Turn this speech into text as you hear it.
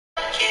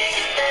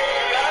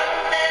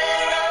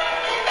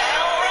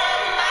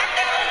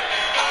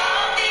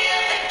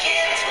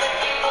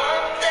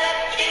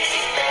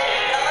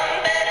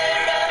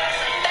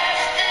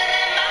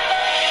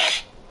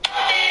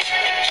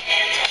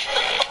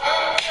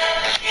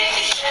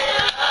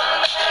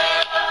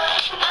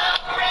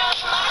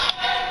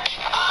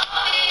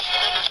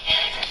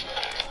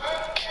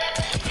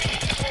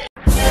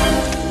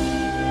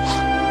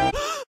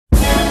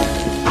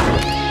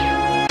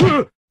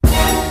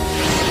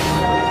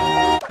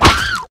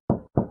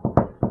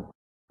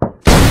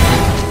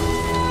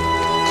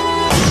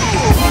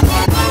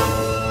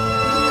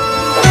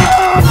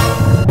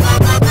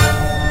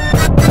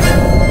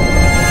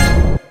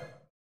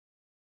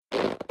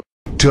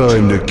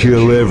Time to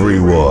kill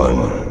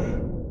everyone.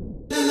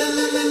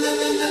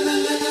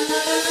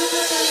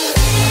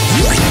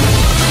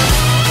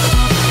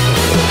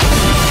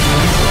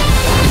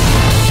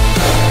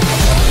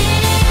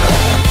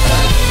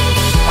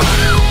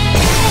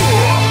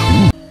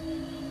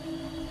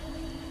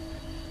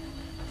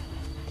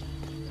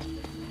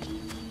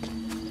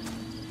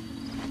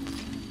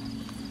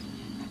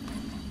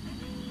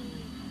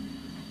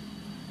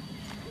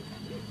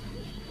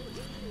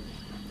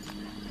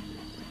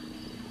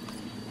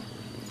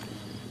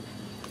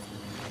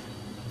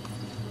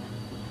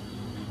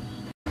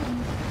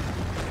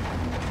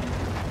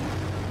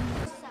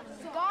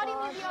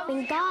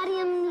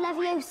 Wingardium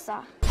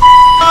Leviosa.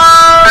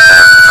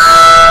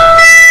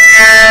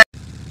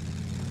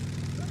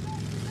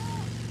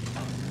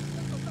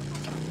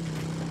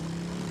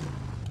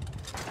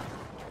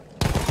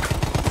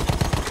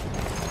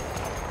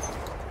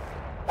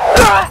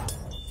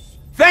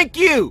 Thank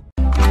you!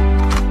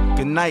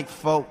 Good night,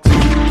 folks.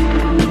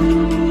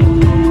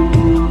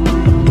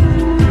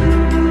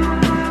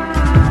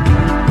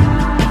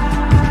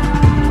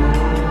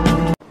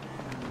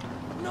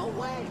 No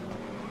way!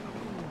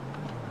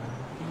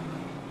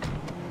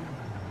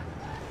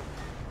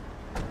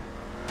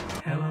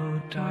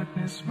 Hello,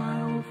 darkness,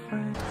 my old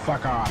friend.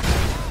 Fuck off.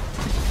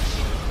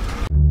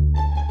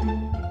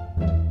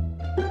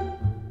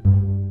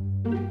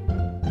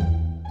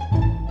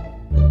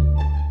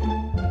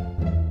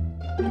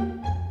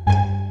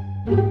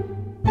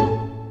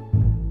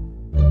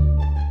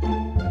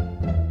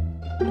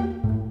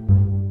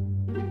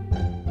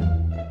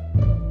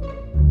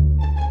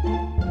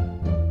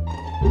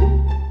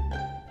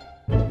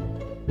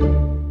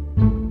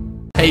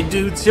 Hey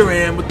dudes, here I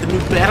am with the new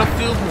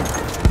Battlefield.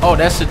 Oh,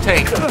 that's a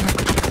tank.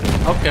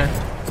 Okay.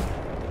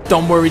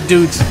 Don't worry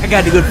dudes, I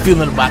got a good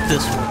feeling about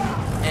this one.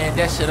 And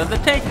that's it on the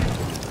tank.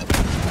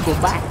 Go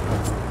back.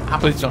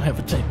 Please don't have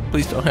a tank.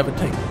 Please don't have a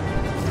tank.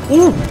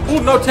 Ooh,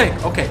 no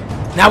tank. Okay,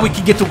 now we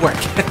can get to work.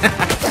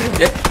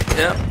 Yep.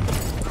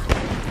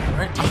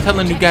 Alright, I'm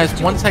telling you guys,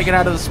 once I get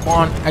out of the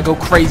spawn, I go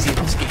crazy in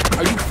this game.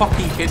 Are you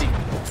fucking kidding me?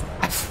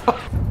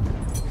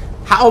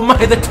 How am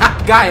I the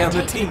top guy on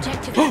the team?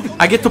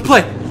 I get to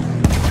play.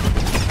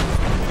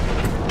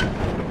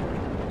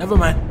 Never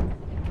mind.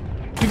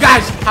 You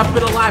guys, I've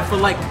been alive for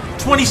like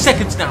 20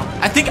 seconds now.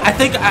 I think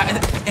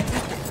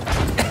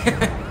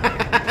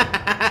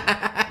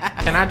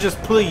Can I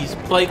just please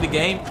play the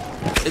game?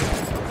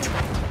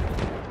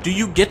 Do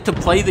you get to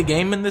play the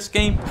game in this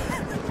game?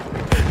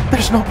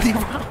 There's nobody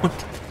around.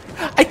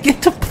 I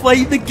get to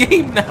play the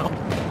game now.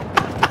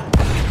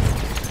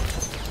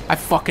 I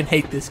fucking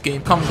hate this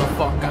game. Come the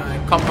fuck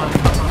on. Come on.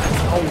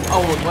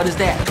 Oh, what is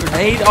that?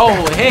 Grenade?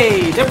 Oh,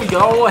 hey, there we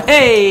go.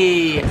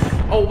 Hey.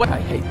 Oh, what?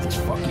 I hate this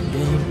fucking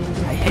game.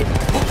 I hate it.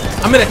 Oh,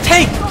 I'm in a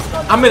tank!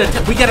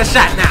 We get a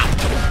shot now.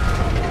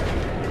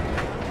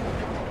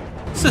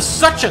 This is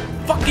such a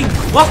fucking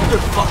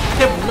clusterfuck. I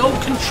have no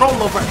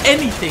control over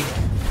anything.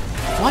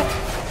 What?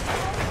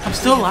 I'm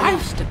still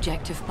alive?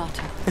 Objective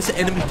butter. It's an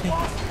enemy tank.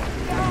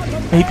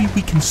 Maybe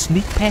we can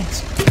sneak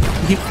past.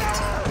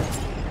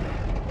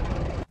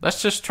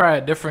 Let's just try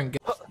a different game.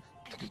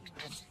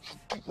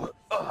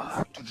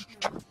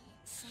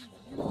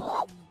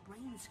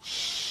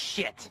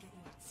 Shit.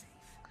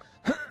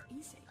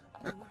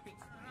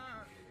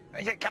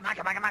 Come on.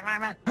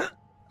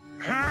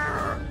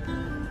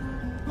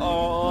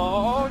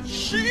 Oh,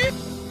 shit.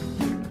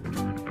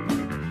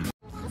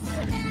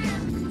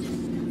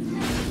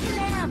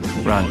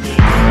 Run.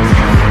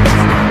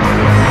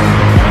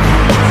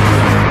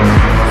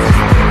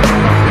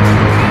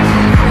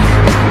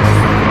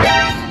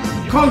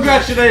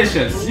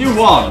 Congratulations, you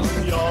won!